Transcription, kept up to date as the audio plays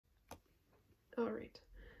Alright,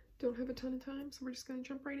 don't have a ton of time, so we're just going to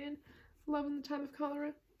jump right in. Love in the Time of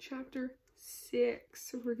Cholera, Chapter 6.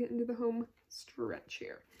 So we're getting to the home stretch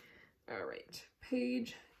here. Alright,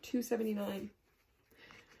 page 279.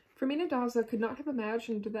 Fermina Daza could not have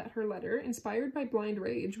imagined that her letter, inspired by blind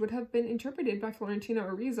rage, would have been interpreted by Florentina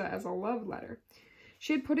Ariza as a love letter.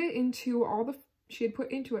 She had put into it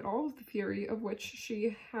all of the fury of which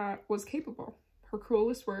she was capable. Her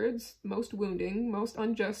cruelest words, most wounding, most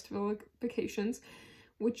unjust vilifications,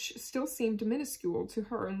 which still seemed minuscule to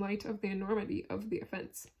her in light of the enormity of the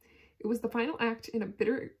offense. It was the final act in a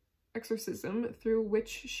bitter exorcism through which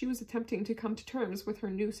she was attempting to come to terms with her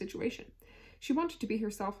new situation. She wanted to be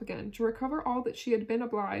herself again, to recover all that she had been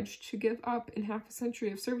obliged to give up in half a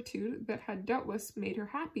century of servitude that had doubtless made her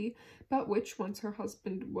happy, but which, once her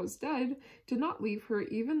husband was dead, did not leave her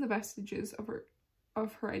even the vestiges of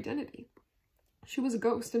her identity. She was a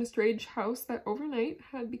ghost in a strange house that overnight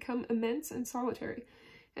had become immense and solitary,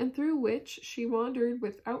 and through which she wandered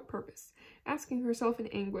without purpose, asking herself in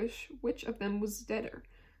anguish which of them was deader,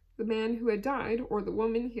 the man who had died or the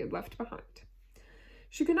woman he had left behind.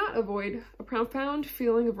 She could not avoid a profound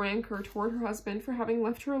feeling of rancor toward her husband for having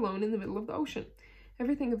left her alone in the middle of the ocean.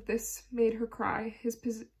 Everything of this made her cry.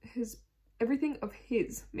 Everything of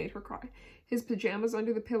his made her cry. His pajamas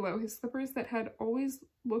under the pillow, his slippers that had always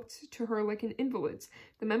looked to her like an invalid's,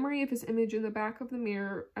 the memory of his image in the back of the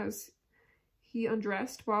mirror as he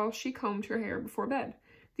undressed while she combed her hair before bed,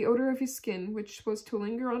 the odor of his skin, which was to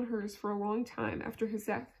linger on hers for a long time after his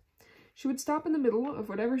death. She would stop in the middle of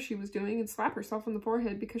whatever she was doing and slap herself on the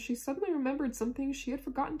forehead because she suddenly remembered something she had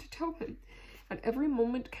forgotten to tell him. At every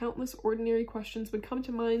moment, countless ordinary questions would come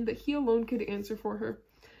to mind that he alone could answer for her.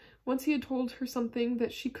 Once he had told her something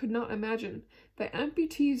that she could not imagine, that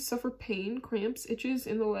amputees suffer pain, cramps, itches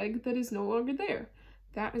in the leg that is no longer there.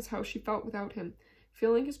 That is how she felt without him,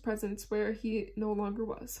 feeling his presence where he no longer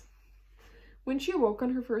was. When she awoke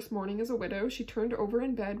on her first morning as a widow, she turned over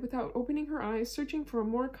in bed without opening her eyes, searching for a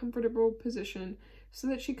more comfortable position so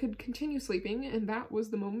that she could continue sleeping, and that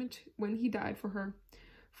was the moment when he died for her.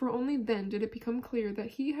 For only then did it become clear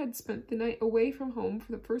that he had spent the night away from home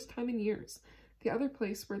for the first time in years. The other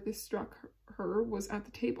place where this struck her was at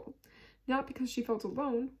the table, not because she felt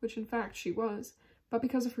alone, which in fact she was, but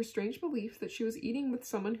because of her strange belief that she was eating with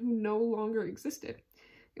someone who no longer existed.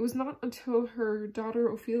 It was not until her daughter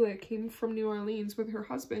Ophelia came from New Orleans with her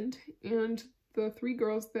husband and the 3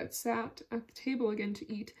 girls that sat at the table again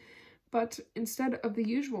to eat, but instead of the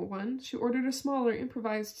usual one, she ordered a smaller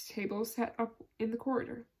improvised table set up in the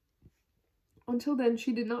corridor. Until then,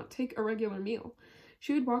 she did not take a regular meal.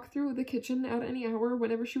 She would walk through the kitchen at any hour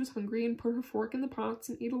whenever she was hungry and put her fork in the pots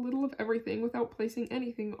and eat a little of everything without placing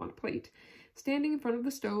anything on a plate, standing in front of the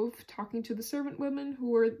stove, talking to the servant women who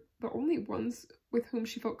were the only ones with whom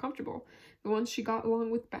she felt comfortable, the ones she got along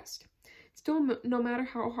with best. Still, no matter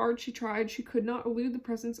how hard she tried, she could not elude the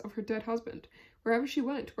presence of her dead husband. Wherever she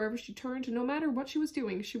went, wherever she turned, no matter what she was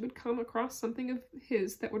doing, she would come across something of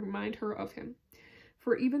his that would remind her of him.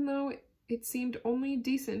 For even though it seemed only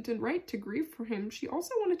decent and right to grieve for him, she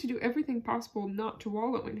also wanted to do everything possible not to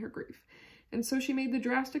wallow in her grief. And so she made the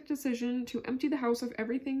drastic decision to empty the house of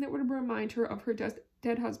everything that would remind her of her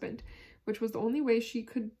dead husband, which was the only way she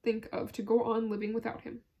could think of to go on living without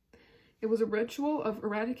him. It was a ritual of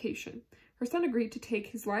eradication. Her son agreed to take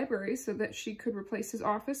his library so that she could replace his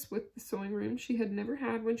office with the sewing room she had never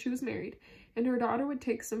had when she was married, and her daughter would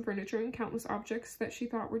take some furniture and countless objects that she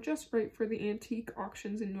thought were just right for the antique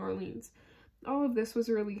auctions in New Orleans. All of this was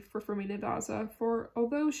a relief for Fermina Daza, for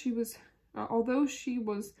although she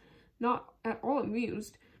was not at all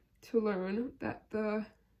amused to learn that the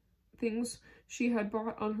things she had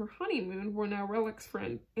bought on her honeymoon were now relics for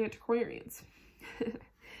antiquarians.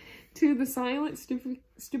 To the silent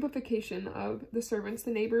stupefaction of the servants,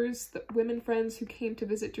 the neighbors, the women friends who came to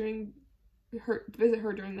visit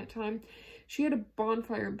her during that time, she had a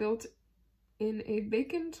bonfire built in a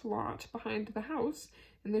vacant lot behind the house,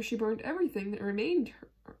 and there she burned everything that remained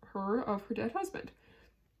her of her dead husband.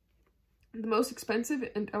 The most expensive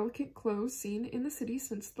and elegant clothes seen in the city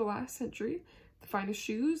since the last century, the finest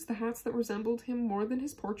shoes, the hats that resembled him more than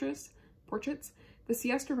his portraits, the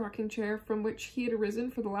siesta rocking chair from which he had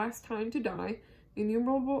arisen for the last time to die,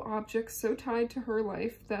 innumerable objects so tied to her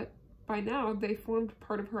life that by now they formed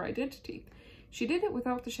part of her identity. She did it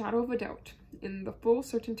without the shadow of a doubt, in the full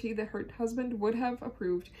certainty that her husband would have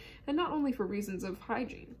approved, and not only for reasons of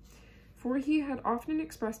hygiene. For he had often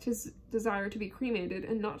expressed his desire to be cremated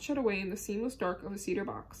and not shut away in the seamless dark of a cedar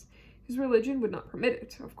box. His religion would not permit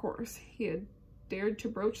it, of course. He had dared to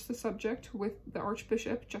broach the subject with the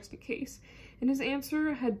archbishop just in case, and his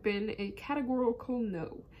answer had been a categorical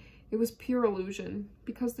no. It was pure illusion,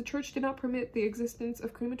 because the church did not permit the existence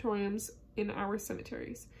of crematoriums in our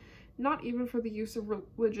cemeteries, not even for the use of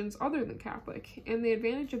religions other than Catholic, and the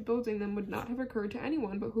advantage of building them would not have occurred to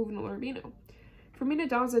anyone but Juvenal Urbino. Firmina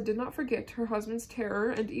Daza did not forget her husband's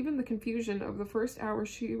terror and even the confusion of the first hour.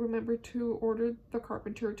 She remembered to order the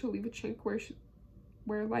carpenter to leave a chink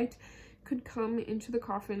where light could come into the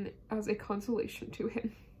coffin as a consolation to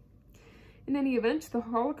him. In any event, the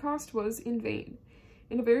Holocaust was in vain.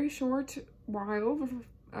 In a very short while,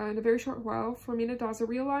 Firmina Daza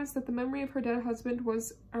realized that the memory of her dead husband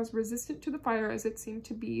was as resistant to the fire as it seemed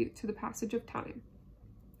to be to the passage of time.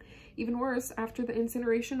 Even worse, after the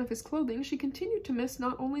incineration of his clothing, she continued to miss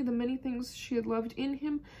not only the many things she had loved in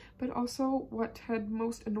him, but also what had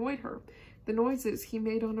most annoyed her, the noises he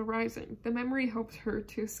made on arising. The memory helped her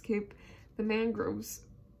to escape the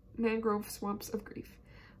mangrove swamps of grief.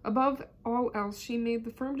 Above all else, she made the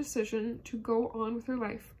firm decision to go on with her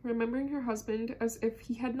life, remembering her husband as if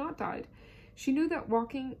he had not died. She knew that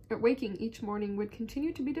waking each morning would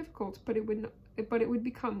continue to be difficult, but it would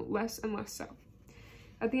become less and less so.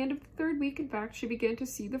 At the end of the third week, in fact, she began to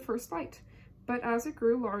see the first light. But as it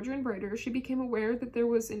grew larger and brighter, she became aware that there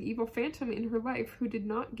was an evil phantom in her life who did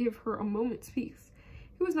not give her a moment's peace.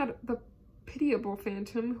 He was not the pitiable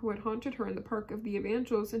phantom who had haunted her in the Park of the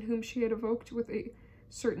Evangels and whom she had evoked with a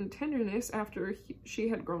certain tenderness after she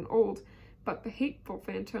had grown old, but the hateful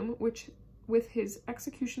phantom which, with his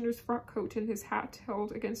executioner's frock coat and his hat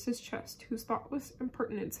held against his chest, whose thoughtless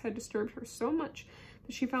impertinence had disturbed her so much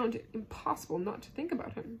that she found it impossible not to think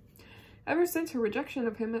about him. Ever since her rejection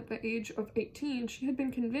of him at the age of 18, she had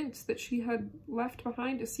been convinced that she had left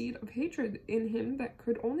behind a seed of hatred in him that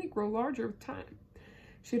could only grow larger with time.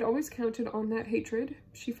 She had always counted on that hatred.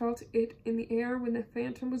 She felt it in the air when the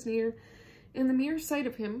phantom was near, and the mere sight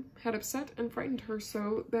of him had upset and frightened her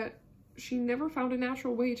so that she never found a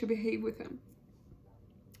natural way to behave with him.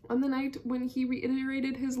 On the night when he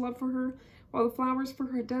reiterated his love for her, while the flowers for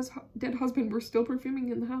her dead husband were still perfuming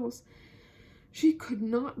in the house, she could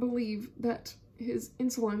not believe that his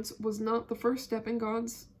insolence was not the first step in God.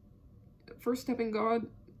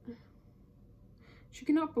 She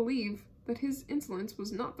could not believe that his insolence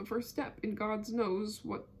was not the first step in God's knows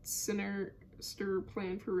what sinister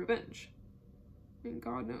plan for revenge. I mean,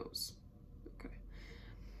 God knows. Okay.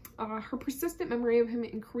 Her persistent memory of him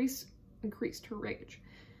increased her rage.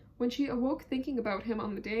 When she awoke thinking about him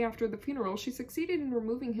on the day after the funeral, she succeeded in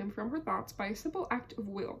removing him from her thoughts by a simple act of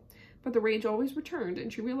will. But the rage always returned,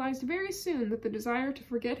 and she realized very soon that the desire to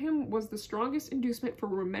forget him was the strongest inducement for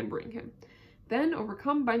remembering him. Then,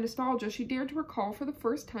 overcome by nostalgia, she dared to recall for the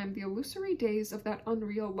first time the illusory days of that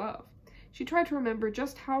unreal love. She tried to remember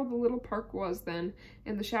just how the little park was then,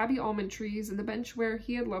 and the shabby almond trees, and the bench where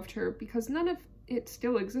he had loved her, because none of it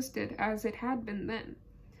still existed as it had been then.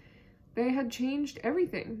 They had changed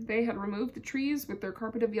everything. They had removed the trees with their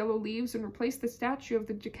carpet of yellow leaves and replaced the statue of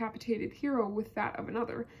the decapitated hero with that of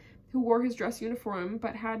another, who wore his dress uniform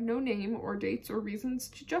but had no name or dates or reasons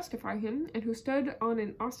to justify him, and who stood on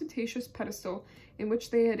an ostentatious pedestal in which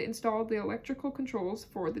they had installed the electrical controls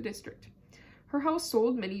for the district. Her house,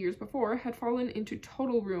 sold many years before, had fallen into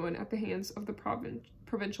total ruin at the hands of the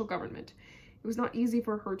provincial government. It was not easy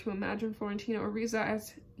for her to imagine Florentino Ariza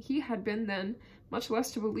as he had been then, much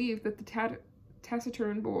less to believe that the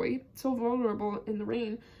taciturn boy, so vulnerable in the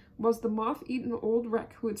rain, was the moth-eaten old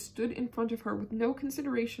wreck who had stood in front of her with no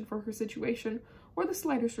consideration for her situation or the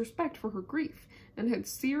slightest respect for her grief, and had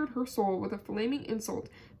seared her soul with a flaming insult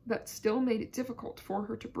that still made it difficult for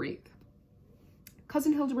her to breathe.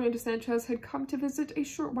 Cousin Hildebrand de Sanchez had come to visit a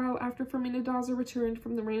short while after Firmina Daza returned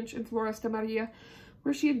from the ranch in Flores de Maria,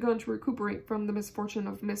 where she had gone to recuperate from the misfortune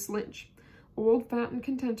of Miss Lynch. Old, fat, and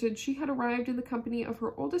contented, she had arrived in the company of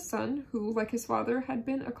her oldest son, who, like his father, had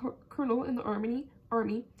been a colonel in the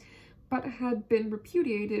army, but had been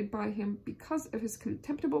repudiated by him because of his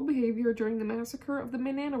contemptible behavior during the massacre of the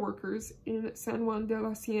banana workers in San Juan de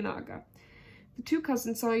la Ciénaga. The two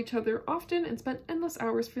cousins saw each other often and spent endless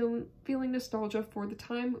hours feeling nostalgia for the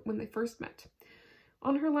time when they first met.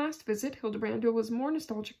 On her last visit, Hildebranda was more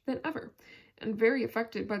nostalgic than ever, and very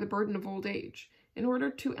affected by the burden of old age. In order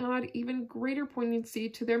to add even greater poignancy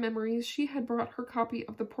to their memories, she had brought her copy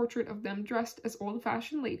of the portrait of them dressed as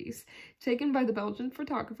old-fashioned ladies, taken by the Belgian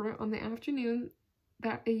photographer on the afternoon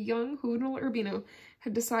that a young Juvenal Urbino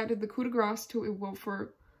had delivered the coup de grace to a willful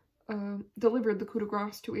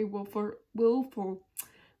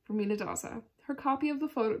Firmina Daza. Her copy of the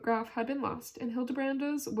photograph had been lost, and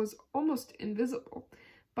Hildebranda's was almost invisible,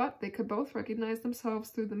 but they could both recognize themselves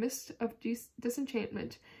through the mist of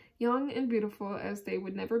disenchantment, young and beautiful as they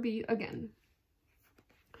would never be again.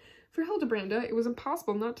 For Hildebranda, it was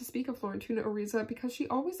impossible not to speak of Florentino Ariza because she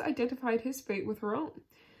always identified his fate with her own.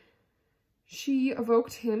 She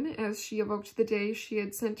evoked him as she evoked the day she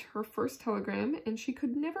had sent her first telegram, and she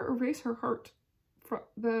could never erase from her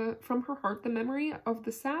heart the memory of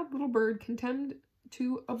the sad little bird condemned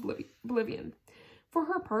to oblivion. For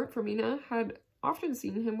her part, Firmina had often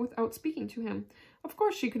seen him without speaking to him. Of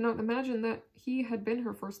course, she could not imagine that he had been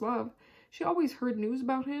her first love. She always heard news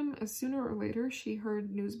about him, as sooner or later she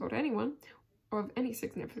heard news about anyone of any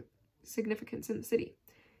significance in the city.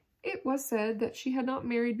 It was said that she had not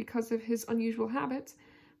married because of his unusual habits,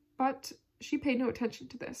 but she paid no attention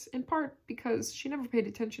to this, in part because she never paid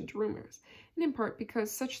attention to rumors, and in part because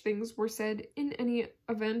such things were said in any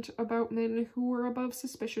event about men who were above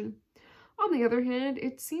suspicion. On the other hand,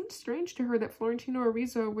 it seemed strange to her that Florentino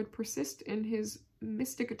Ariza would persist in his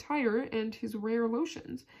mystic attire and his rare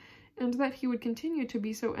lotions, and that he would continue to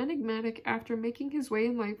be so enigmatic after making his way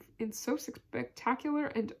in life in so spectacular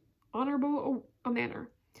and honorable a manner.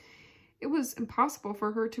 It was impossible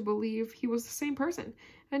for her to believe he was the same person,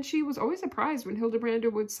 and she was always surprised when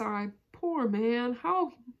Hildebranda would sigh, "Poor man,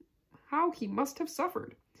 how he must have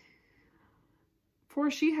suffered." For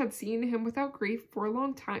she had seen him without grief for a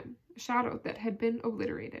long time, a shadow that had been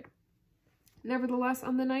obliterated. Nevertheless,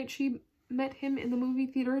 on the night she met him in the movie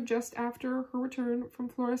theater just after her return from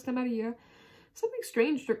Flores de Maria, something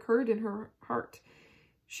strange occurred in her heart.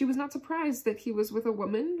 She was not surprised that he was with a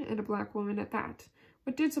woman, and a black woman at that.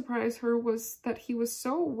 What did surprise her was that he was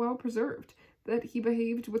so well preserved, that he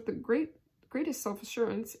behaved with the greatest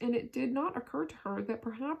self-assurance, and it did not occur to her that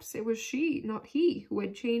perhaps it was she, not he, who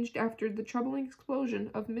had changed after the troubling explosion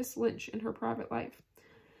of Miss Lynch in her private life.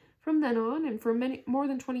 From then on, and for more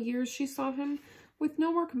than 20 years, she saw him with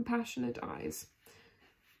no more compassionate eyes.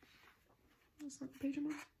 Is that the page I'm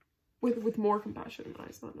on? With more compassionate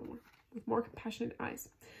eyes, not no more. With more compassionate eyes.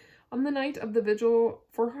 On the night of the vigil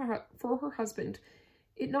for her husband,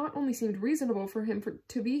 it not only seemed reasonable for him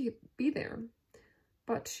to be there,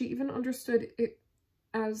 but she even understood it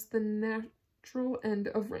as the natural end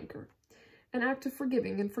of rancor, an act of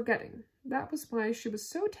forgiving and forgetting. That was why she was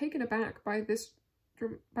so taken aback by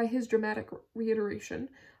his dramatic reiteration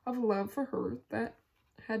of love for her that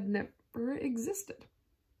had never existed.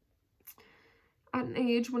 At an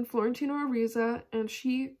age when Florentino Ariza and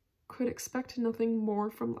she could expect nothing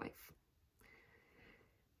more from life.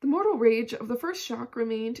 The mortal rage of the first shock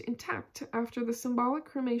remained intact after the symbolic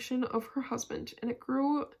cremation of her husband, and it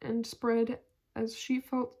grew and spread as she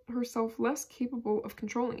felt herself less capable of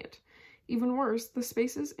controlling it. Even worse, the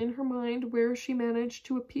spaces in her mind where she managed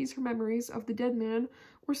to appease her memories of the dead man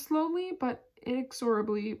were slowly but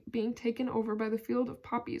inexorably being taken over by the field of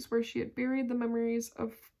poppies where she had buried the memories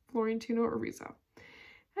of Florentino Ariza.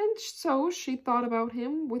 And so she thought about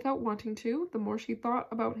him without wanting to. The more she thought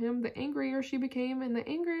about him, the angrier she became, and the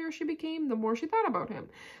angrier she became, the more she thought about him,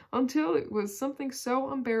 until it was something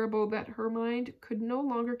so unbearable that her mind could no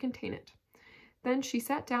longer contain it. Then she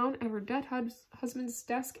sat down at her dead husband's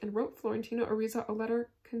desk and wrote Florentino Ariza a letter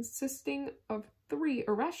consisting of 3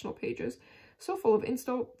 irrational pages, so full of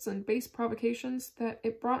insults and base provocations that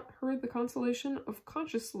it brought her the consolation of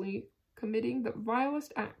consciously committing the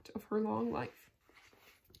vilest act of her long life.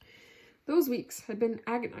 Those weeks had been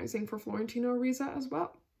agonizing for Florentino Ariza as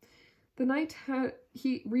well. The night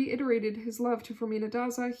he reiterated his love to Firmina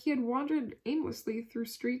Daza, he had wandered aimlessly through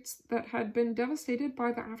streets that had been devastated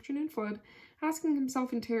by the afternoon flood, asking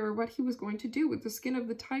himself in terror what he was going to do with the skin of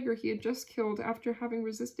the tiger he had just killed after having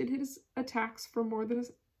resisted his attacks for more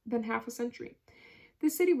than half a century. The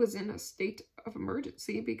city was in a state of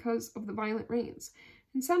emergency because of the violent rains.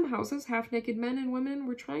 In some houses, half-naked men and women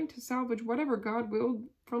were trying to salvage whatever God willed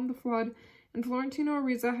from the flood, and Florentino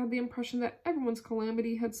Ariza had the impression that everyone's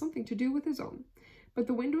calamity had something to do with his own. But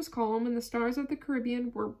the wind was calm, and the stars of the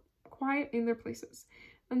Caribbean were quiet in their places.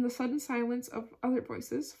 In the sudden silence of other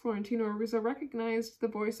voices, Florentino Ariza recognized the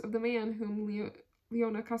voice of the man whom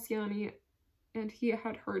Leona Cassiani and he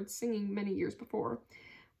had heard singing many years before,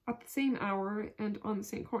 at the same hour and on the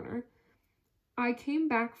same corner. I came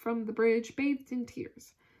back from the bridge bathed in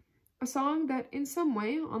tears, a song that in some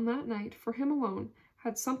way on that night, for him alone,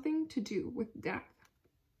 had something to do with death.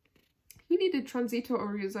 He needed Transito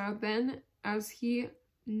Ariza then as he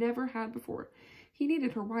never had before. He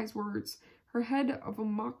needed her wise words, her head of a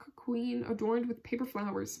mock queen adorned with paper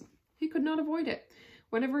flowers. He could not avoid it.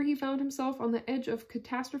 Whenever he found himself on the edge of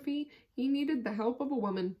catastrophe, he needed the help of a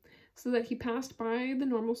woman, so that he passed by the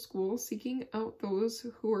normal school, seeking out those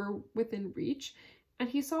who were within reach, and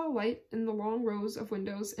he saw a light in the long rows of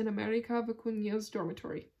windows in America Vicuña's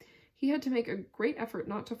dormitory. He had to make a great effort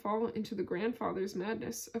not to fall into the grandfather's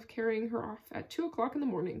madness of carrying her off at 2 o'clock in the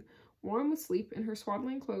morning, warm with sleep in her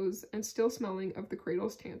swaddling clothes and still smelling of the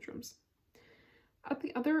cradle's tantrums. At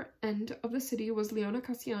the other end of the city was Leona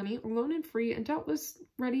Cassiani, alone and free, and doubtless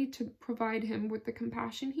ready to provide him with the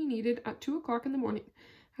compassion he needed at 2 o'clock in the morning,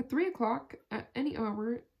 at 3 o'clock, at any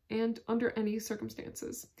hour, and under any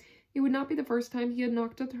circumstances. It would not be the first time he had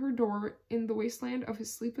knocked at her door in the wasteland of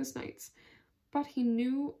his sleepless nights, but he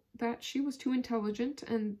knew that she was too intelligent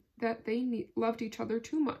and that they loved each other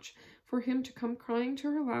too much for him to come crying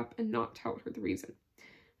to her lap and not tell her the reason.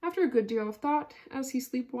 After a good deal of thought, as he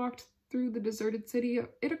sleepwalked through the deserted city,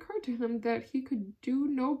 it occurred to him that he could do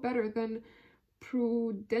no better than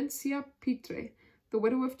Prudencia Pitre, the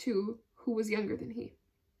widow of 2, who was younger than he.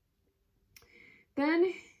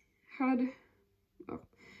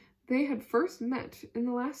 They had first met in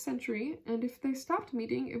the last century, and if they stopped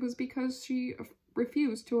meeting, it was because she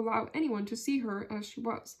refused to allow anyone to see her as she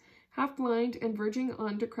was, half-blind and verging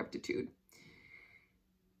on decrepitude.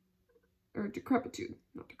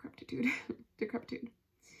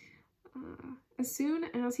 As soon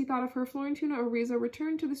as he thought of her, Florentina Ariza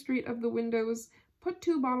returned to the street of the windows, put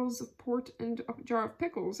 2 bottles of port and a jar of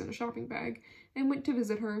pickles in a shopping bag, and went to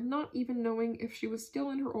visit her, not even knowing if she was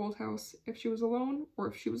still in her old house, if she was alone, or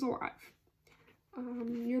if she was alive.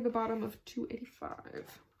 Near the bottom of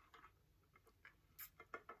 285.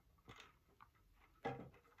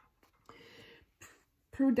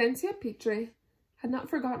 Prudencia Pitre had not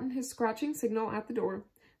forgotten his scratching signal at the door,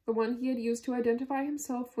 the one he had used to identify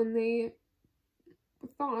himself when they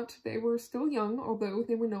thought they were still young, although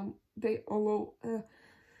they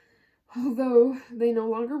no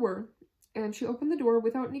longer were, and she opened the door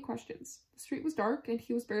without any questions. The street was dark, and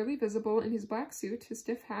he was barely visible in his black suit, his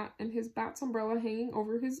stiff hat, and his bat's umbrella hanging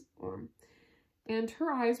over his arm, and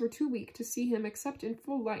her eyes were too weak to see him except in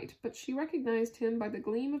full light, but she recognized him by the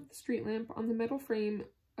gleam of the street lamp on the metal frame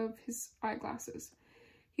of his eyeglasses.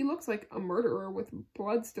 He looks like a murderer with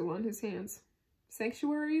blood still on his hands.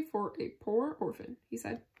 "Sanctuary for a poor orphan," he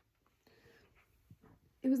said.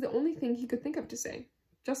 It was the only thing he could think of to say,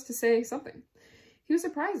 just to say something. He was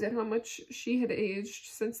surprised at how much she had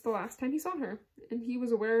aged since the last time he saw her, and he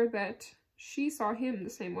was aware that she saw him the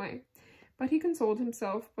same way. But he consoled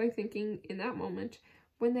himself by thinking in that moment,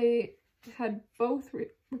 when they had both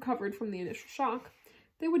recovered from the initial shock,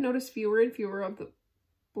 they would notice fewer and fewer of the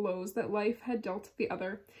blows that life had dealt the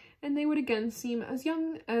other, and they would again seem as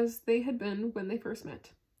young as they had been when they first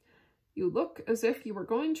met. "You look as if you were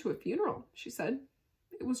going to a funeral," she said.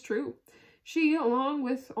 It was true. She, along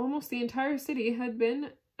with almost the entire city, had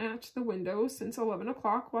been at the window since 11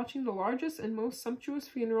 o'clock, watching the largest and most sumptuous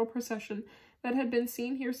funeral procession that had been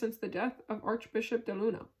seen here since the death of Archbishop de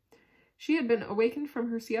Luna. She had been awakened from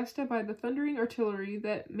her siesta by the thundering artillery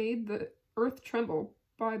that made the earth tremble,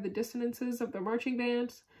 by the dissonances of the marching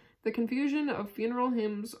bands, the confusion of funeral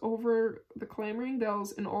hymns over the clamoring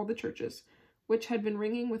bells in all the churches, which had been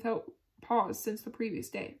ringing without pause since the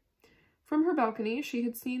previous day. From her balcony, she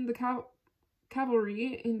had seen the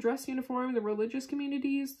cavalry in dress uniform, the religious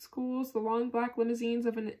communities, schools, the long black limousines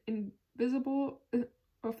of an invisible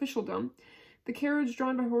officialdom, the carriage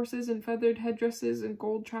drawn by horses in feathered headdresses and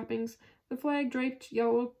gold trappings, the flag-draped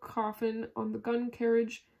yellow coffin on the gun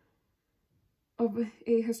carriage of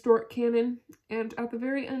a historic cannon, and at the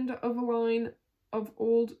very end of a line of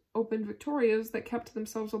old open Victorias that kept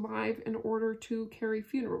themselves alive in order to carry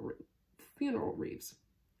funeral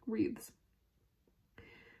wreaths.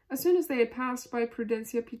 As soon as they had passed by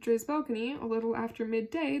Prudencia Pitre's balcony, a little after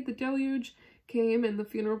midday, the deluge came and the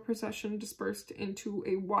funeral procession dispersed into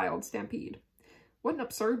a wild stampede. "What an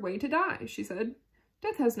absurd way to die," she said.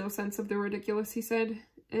 "Death has no sense of the ridiculous," he said,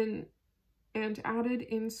 and added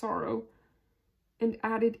in sorrow,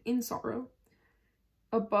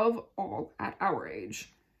 "above all at our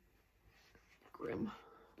age." Grim.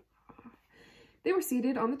 They were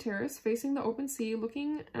seated on the terrace, facing the open sea,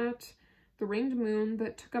 looking at the ringed moon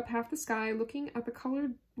that took up half the sky, looking at the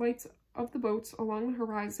colored lights of the boats along the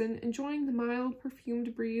horizon, enjoying the mild,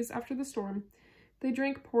 perfumed breeze after the storm. They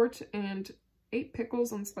drank port and ate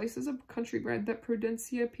pickles and slices of country bread that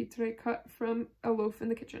Prudencia Pitre cut from a loaf in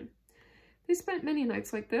the kitchen. They spent many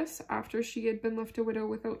nights like this, after she had been left a widow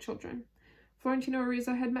without children. Florentino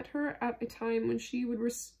Ariza had met her at a time when she would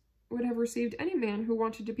have received any man who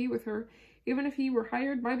wanted to be with her, even if he were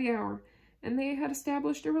hired by the hour, and they had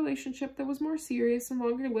established a relationship that was more serious and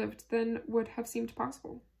longer lived than would have seemed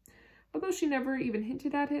possible. Although she never even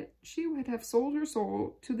hinted at it, she would have sold her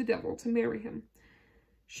soul to the devil to marry him.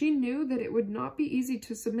 She knew that it would not be easy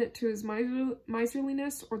to submit to his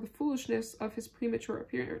miserliness or the foolishness of his premature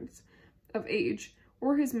appearance of age,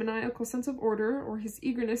 or his maniacal sense of order, or his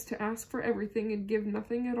eagerness to ask for everything and give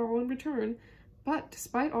nothing at all in return, But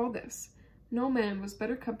despite all this, no man was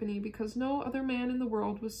better company, because no other man in the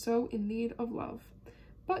world was so in need of love.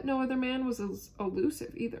 But no other man was as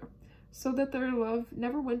elusive either, so that their love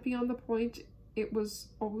never went beyond the point it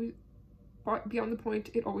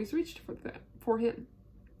always reached for him,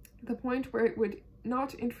 the point where it would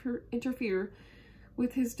not interfere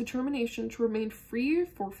with his determination to remain free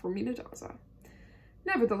for Fermina Daza.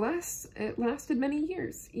 Nevertheless, it lasted many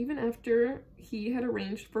years, even after he had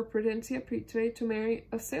arranged for Prudencia Pitre to marry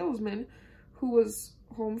a salesman who was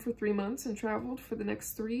home for 3 months and traveled for the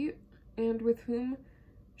next 3, and with whom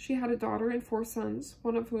she had a daughter and 4 sons,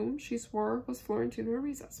 one of whom she swore was Florentino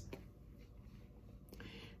Ariza's.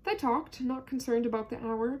 They talked, not concerned about the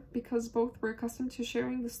hour, because both were accustomed to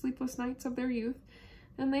sharing the sleepless nights of their youth,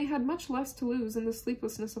 and they had much less to lose in the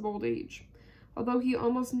sleeplessness of old age. Although he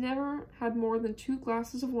almost never had more than 2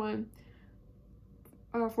 glasses of wine,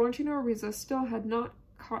 Florentino Ariza still had not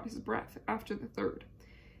caught his breath after the 3rd.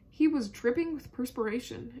 He was dripping with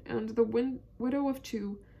perspiration, and the widow of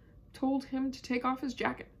 2 told him to take off his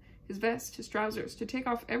jacket, his vest, his trousers, to take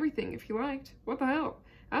off everything if he liked. What the hell?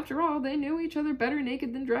 After all, they knew each other better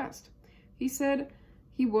naked than dressed. He said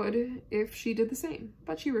he would if she did the same,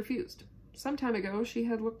 but she refused. Some time ago, she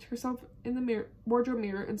had looked herself in the wardrobe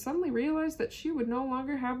mirror and suddenly realized that she would no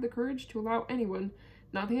longer have the courage to allow anyone,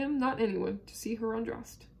 not him, not anyone, to see her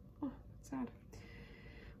undressed. Oh, that's sad.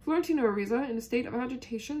 Florentino Ariza, in a state of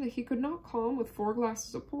agitation that he could not calm with 4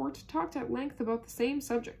 glasses of port, talked at length about the same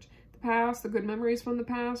subject, the past, the good memories from the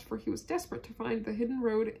past, for he was desperate to find the hidden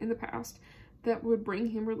road in the past that would bring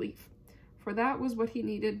him relief. For that was what he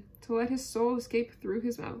needed, to let his soul escape through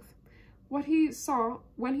his mouth. When he saw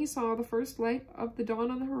the first light of the dawn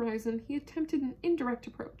on the horizon, he attempted an indirect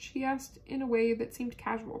approach. He asked in a way that seemed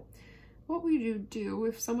casual, "What would you do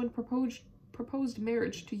if someone proposed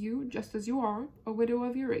marriage to you, just as you are, a widow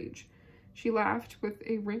of your age?" She laughed with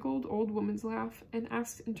a wrinkled old woman's laugh and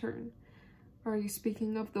asked in turn, "Are you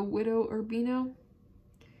speaking of the widow Urbino?"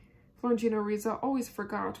 Florentino Ariza always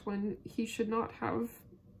forgot when he should not have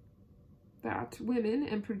that women,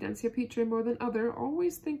 and Prudencia Pitre more than other,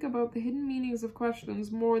 always think about the hidden meanings of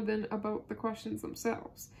questions more than about the questions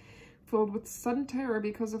themselves. Filled with sudden terror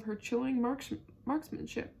because of her chilling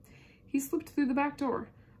marksmanship, he slipped through the back door.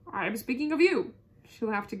 "I'm speaking of you!" She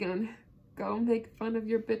laughed again. "Go make fun of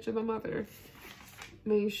your bitch of a mother.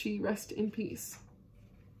 May she rest in peace."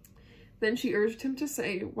 Then she urged him to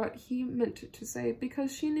say what he meant to say,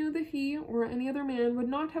 because she knew that he or any other man would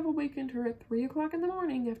not have awakened her at 3 o'clock in the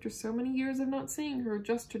morning after so many years of not seeing her,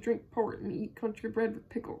 just to drink port and eat country bread with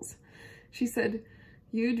pickles. She said,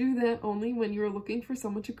 "You do that only when you are looking for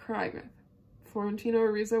someone to cry with." Florentino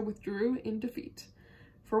Ariza withdrew in defeat.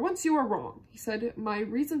 "For once you are wrong," he said. "My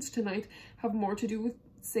reasons tonight have more to do with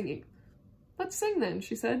singing." "Let's sing then,"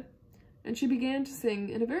 she said. And she began to sing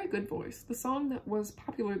in a very good voice the song that was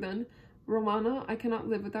popular then, "Romana, I Cannot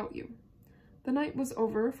Live Without You." The night was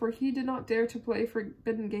over, for he did not dare to play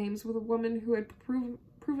forbidden games with a woman who had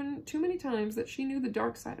proven too many times that she knew the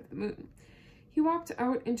dark side of the moon. He walked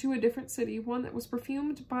out into a different city, one that was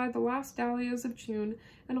perfumed by the last dahlias of June,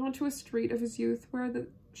 and onto a street of his youth where the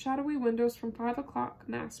shadowy windows from 5 o'clock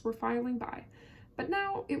mass were filing by. But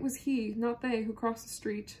now it was he, not they, who crossed the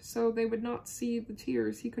street, so they would not see the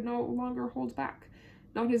tears he could no longer hold back.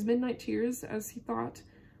 Not his midnight tears, as he thought,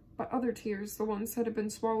 but other tears, the ones that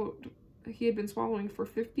he had been swallowing for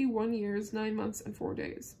 51 years, 9 months, and 4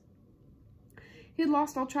 days. He had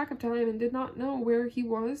lost all track of time and did not know where he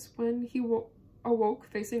was when he awoke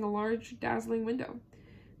facing a large, dazzling window.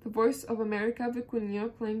 The voice of America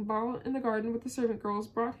Vicuña playing ball in the garden with the servant girls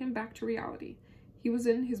brought him back to reality. He was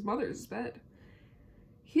in his mother's bed.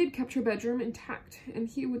 He had kept her bedroom intact, and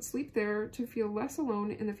he would sleep there to feel less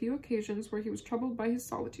alone in the few occasions where he was troubled by his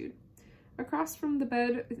solitude. Across from the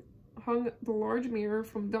bed hung the large mirror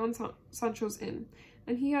from Don Sancho's inn,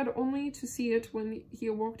 and he had only to see it when he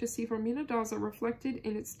awoke to see Fermina Daza reflected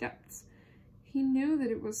in its depths. He knew that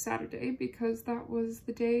it was Saturday, because that was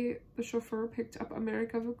the day the chauffeur picked up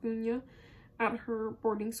America Vicuña at her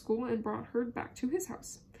boarding school and brought her back to his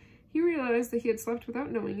house. He realized that he had slept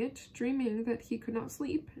without knowing it, dreaming that he could not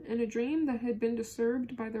sleep, in a dream that had been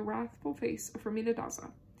disturbed by the wrathful face of Fermina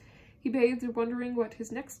Daza. He bathed, wondering what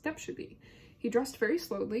his next step should be. He dressed very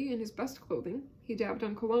slowly in his best clothing. He dabbed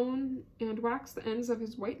on cologne and waxed the ends of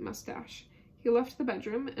his white mustache. He left the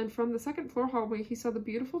bedroom, and from the second-floor hallway he saw the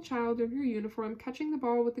beautiful child in her uniform catching the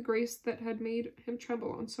ball with the grace that had made him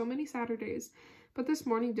tremble on so many Saturdays, but this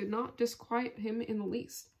morning did not disquiet him in the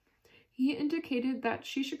least. He indicated that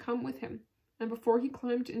she should come with him, and before he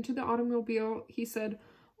climbed into the automobile, he said,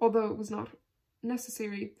 although it was not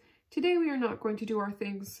necessary, Today we are not going to do our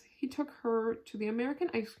things. He took her to the American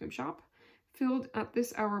ice cream shop, filled at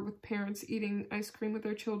this hour with parents eating ice cream with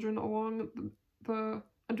their children under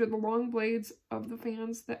the long blades of the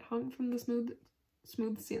fans that hung from the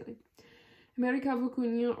smooth ceiling. America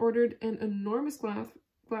Vukunia ordered an enormous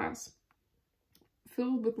glass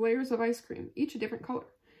filled with layers of ice cream, each a different color.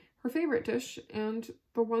 Her favorite dish, and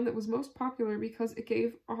the one that was most popular because it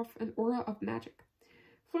gave off an aura of magic.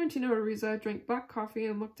 Florentina Ariza drank black coffee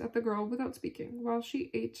and looked at the girl without speaking, while she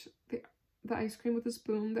ate the ice cream with a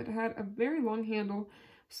spoon that had a very long handle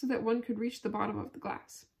so that one could reach the bottom of the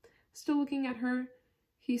glass. Still looking at her,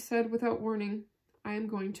 he said without warning, "I am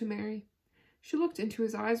going to marry." She looked into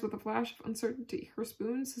his eyes with a flash of uncertainty, her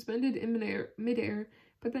spoon suspended in midair,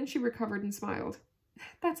 but then she recovered and smiled.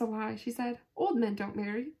 "That's a lie," she said. "Old men don't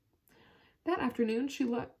marry." That afternoon, she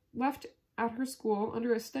left at her school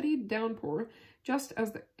under a steady downpour, just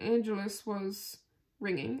as the Angelus was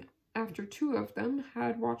ringing, after two of them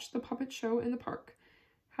had watched the puppet show in the park,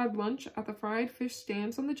 had lunch at the fried fish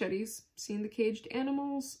stands on the jetties, seen the caged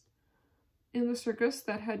animals in the circus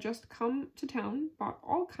that had just come to town, bought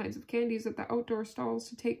all kinds of candies at the outdoor stalls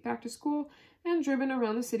to take back to school, and driven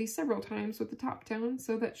around the city several times with the top down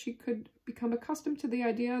so that she could become accustomed to the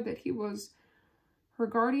idea that he was her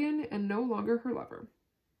guardian and no longer her lover.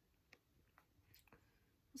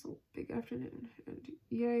 It was a big afternoon, and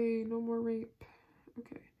yay, no more rape.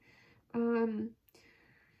 Okay.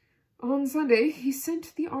 On Sunday, he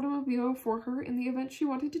sent the automobile for her in the event she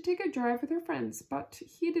wanted to take a drive with her friends, but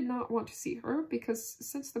he did not want to see her because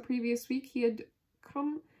since the previous week he had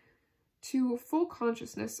come to full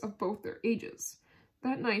consciousness of both their ages.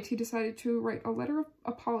 That night, he decided to write a letter of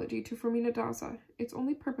apology to Fermina Daza, its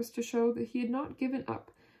only purpose to show that he had not given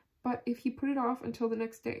up, but if he put it off until the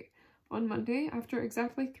next day. On Monday, after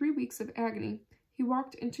exactly 3 weeks of agony, he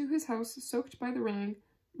walked into his house soaked by the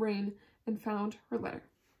rain and found her letter.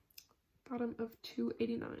 Bottom of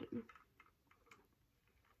 289.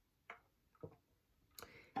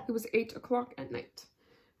 It was 8 o'clock at night.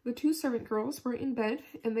 The two servant girls were in bed,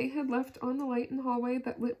 and they had left on the light in the hallway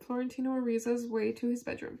that lit Florentino Ariza's way to his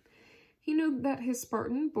bedroom. He knew that his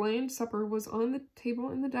Spartan, bland supper was on the table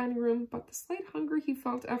in the dining room, but the slight hunger he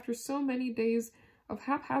felt after so many days of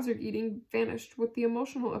haphazard eating vanished with the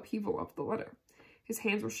emotional upheaval of the letter. His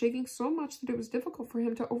hands were shaking so much that it was difficult for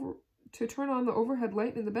him to turn on the overhead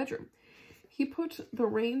light in the bedroom. He put the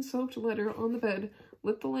rain-soaked letter on the bed,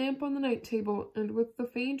 lit the lamp on the night table, and with the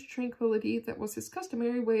feigned tranquility that was his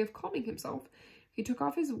customary way of calming himself, he took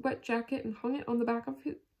off his wet jacket and hung it on the back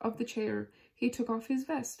of the chair. He took off his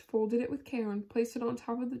vest, folded it with care, and placed it on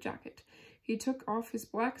top of the jacket. He took off his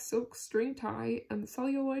black silk string tie and the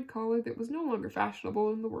celluloid collar that was no longer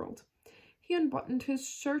fashionable in the world. He unbuttoned his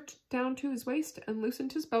shirt down to his waist and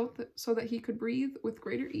loosened his belt so that he could breathe with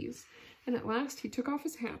greater ease, and at last he took off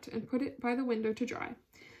his hat and put it by the window to dry.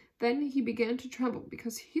 Then he began to tremble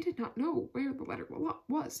because he did not know where the letter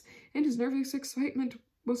was, and his nervous excitement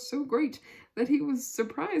was so great that he was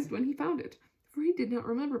surprised when he found it, for he did not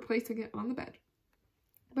remember placing it on the bed.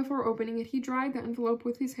 Before opening it, he dried the envelope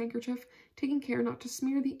with his handkerchief, taking care not to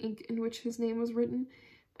smear the ink in which his name was written,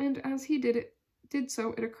 and as he did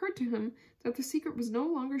so, it occurred to him that the secret was no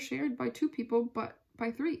longer shared by 2 people, but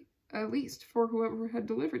by 3, at least, for whoever had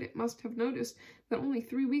delivered it must have noticed that only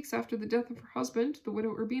 3 weeks after the death of her husband, the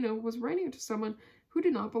widow Urbino was writing to someone who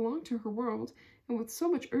did not belong to her world, and with so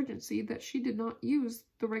much urgency that she did not use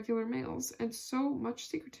the regular mails, and so much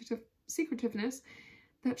secretiveness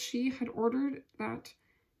that she had ordered that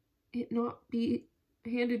it not be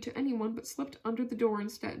handed to anyone but slipped under the door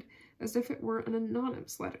instead, as if it were an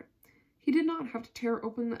anonymous letter. He did not have to tear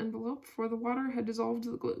open the envelope, for the water had dissolved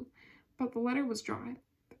the glue, but the letter was dry,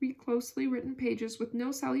 3 closely written pages with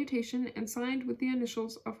no salutation and signed with the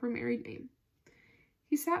initials of her married name.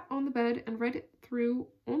 He sat on the bed and read it through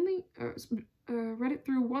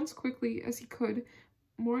once quickly as he could,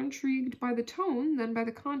 more intrigued by the tone than by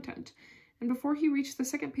the content, and before he reached the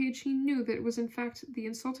second page he knew that it was in fact the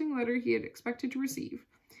insulting letter he had expected to receive.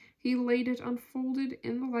 He laid it unfolded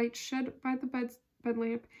in the light shed by the bed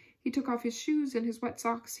lamp. He took off his shoes and his wet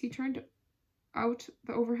socks. He turned out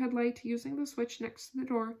the overhead light using the switch next to the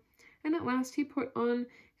door, and at last he put on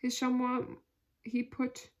his chamois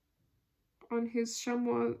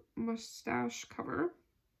mustache cover.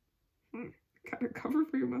 Got a cover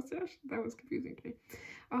for your mustache? That was confusing to me.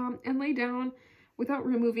 And lay down without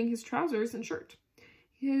removing his trousers and shirt.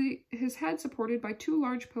 His head supported by 2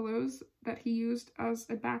 large pillows that he used as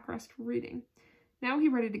a backrest for reading. Now he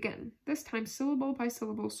read it again, this time syllable by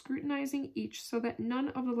syllable, scrutinizing each so that none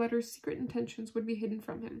of the letter's secret intentions would be hidden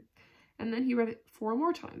from him. and then he read it 4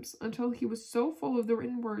 more times, until he was so full of the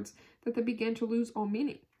written words that they began to lose all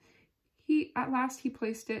meaning. At last he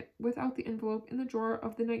placed it, without the envelope, in the drawer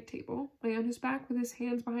of the night table, lay on his back with his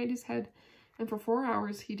hands behind his head, and for 4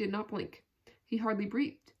 hours he did not blink. He hardly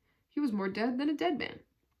breathed. He was more dead than a dead man.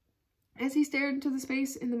 As he stared into the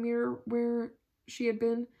space in the mirror where she had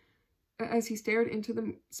been,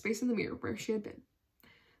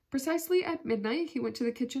 Precisely at midnight, he went to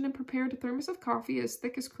the kitchen and prepared a thermos of coffee as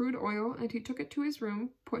thick as crude oil, and he took it to his room,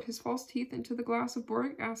 put his false teeth into the glass of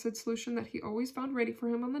boric acid solution that he always found ready for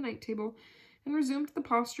him on the night table, and resumed the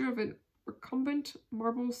posture of a recumbent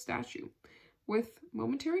marble statue, with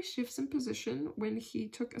momentary shifts in position when he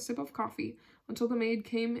took a sip of coffee, until the maid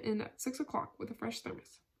came in at 6 o'clock with a fresh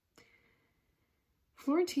thermos.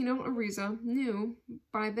 Florentino Ariza knew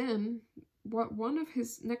by then what one of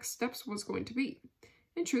his next steps was going to be.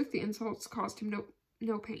 In truth, the insults caused him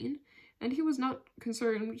no pain, and he was not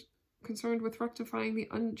concerned with rectifying the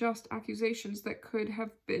unjust accusations that could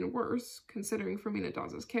have been worse, considering Firmina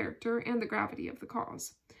Daza's character and the gravity of the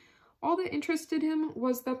cause. All that interested him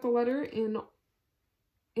was that the letter in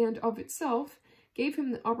and of itself gave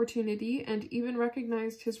him the opportunity and even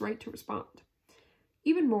recognized his right to respond.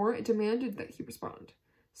 Even more, it demanded that he respond,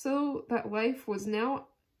 so that life was now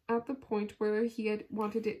at the point where he had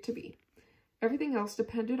wanted it to be. Everything else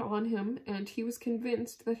depended on him, and he was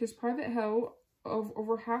convinced that his private hell of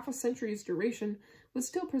over half a century's duration would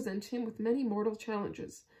still present him with many mortal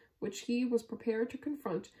challenges, which he was prepared to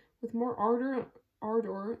confront with more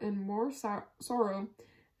ardor and more sorrow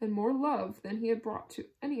and more love than he had brought to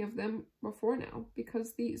any of them before now,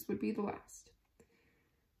 because these would be the last.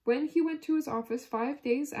 When he went to his office 5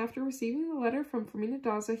 days after receiving the letter from Firmina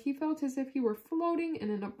Daza, he felt as if he were floating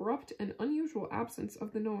in an abrupt and unusual absence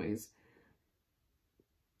of the noise.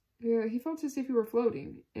 He felt as if he were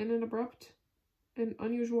floating in an abrupt and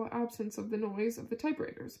unusual absence of the noise of the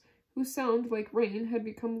typewriters, whose sound, like rain, had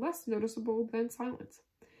become less noticeable than silence.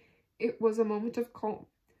 It was a moment of calm.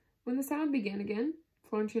 When the sound began again,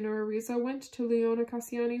 Florentino Ariza went to Leona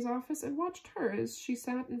Cassiani's office and watched her as she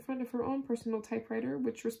sat in front of her own personal typewriter,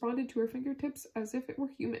 which responded to her fingertips as if it were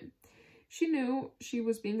human. She knew she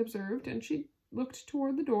was being observed, and she looked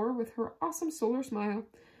toward the door with her awesome solar smile,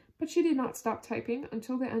 but she did not stop typing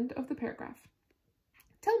until the end of the paragraph.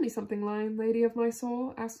 "Tell me something, Lion, lady of my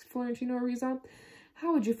soul," asked Florentino Ariza.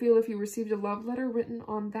 "How would you feel if you received a love letter written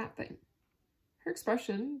on that thing?" Her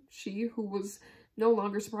expression, she who was no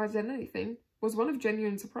longer surprised at anything, was one of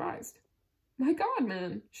genuine surprise. "My God,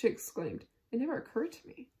 man," she exclaimed. "It never occurred to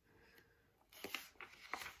me."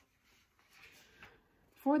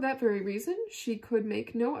 For that very reason, she could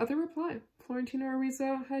make no other reply. Florentino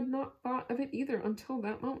Ariza had not thought of it either until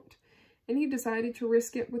that moment, and he decided to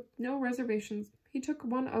risk it with no reservations. He took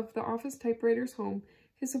one of the office typewriters home,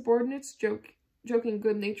 his subordinates joking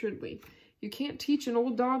good-naturedly, "You can't teach an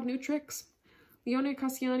old dog new tricks." Leone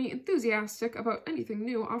Cassiani, enthusiastic about anything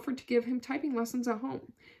new, offered to give him typing lessons at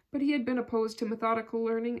home, but he had been opposed to methodical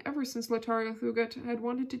learning ever since Lotario Thugut had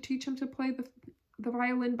wanted to teach him to play the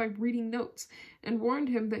violin by reading notes, and warned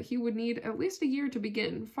him that he would need at least a year to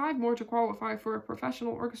begin, 5 more to qualify for a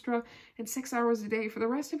professional orchestra, and 6 hours a day for the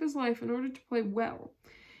rest of his life in order to play well.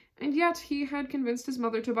 And yet he had convinced his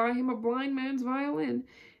mother to buy him a blind man's violin,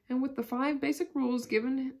 and with the 5 basic rules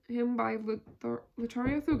given him by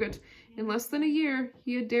Lotario Thugut, in less than a year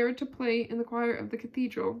he had dared to play in the choir of the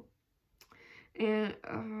cathedral, and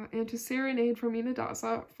to serenade Firmina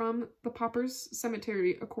Daza from the pauper's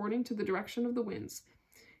cemetery according to the direction of the winds.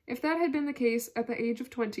 If that had been the case at the age of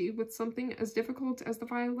 20 with something as difficult as the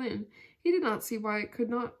violin, he did not see why it could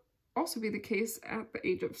not also be the case at the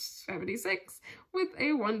age of 76 with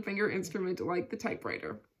a one-finger instrument like the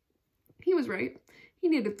typewriter. He was right. He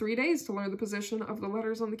needed 3 days to learn the position of the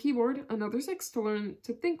letters on the keyboard, another 6 to learn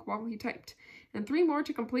to think while he typed, and 3 more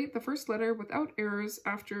to complete the first letter without errors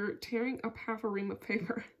after tearing up half a ream of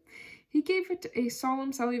paper. He gave it a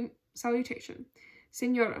solemn salutation,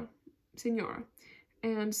 Signora,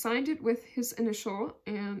 and signed it with his initial,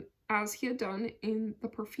 and as he had done in the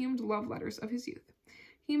perfumed love letters of his youth.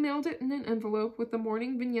 He mailed it in an envelope with the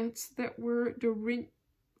morning vignettes that were de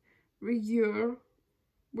rigueur,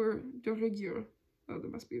 oh, they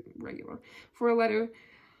must be regular, for a letter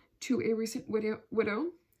to a recent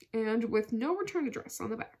widow, and with no return address on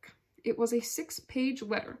the back. It was a 6-page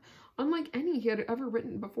letter, unlike any he had ever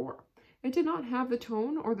written before. It did not have the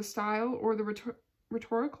tone or the style or the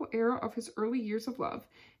rhetorical air of his early years of love,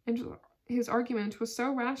 and his argument was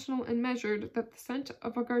so rational and measured that the scent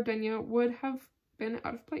of a gardenia would have been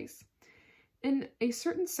out of place. In a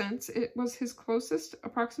certain sense, it was his closest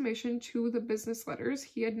approximation to the business letters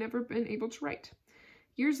he had never been able to write.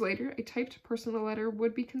 Years later, a typed personal letter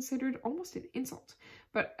would be considered almost an insult,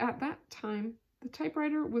 but at that time, the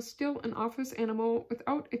typewriter was still an office animal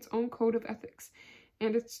without its own code of ethics,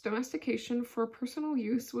 and its domestication for personal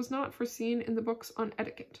use was not foreseen in the books on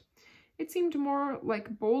etiquette. It seemed more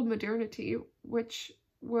like bold modernity, which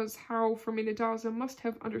was how Fermina Daza must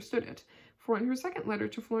have understood it, for in her second letter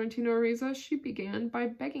to Florentino Ariza, she began by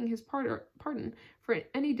begging his pardon for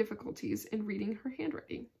any difficulties in reading her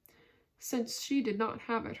handwriting, since she did not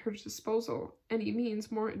have at her disposal any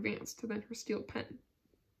means more advanced than her steel pen.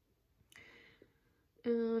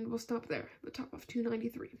 And we'll stop there, the top of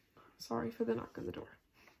 293. Sorry for the knock on the door.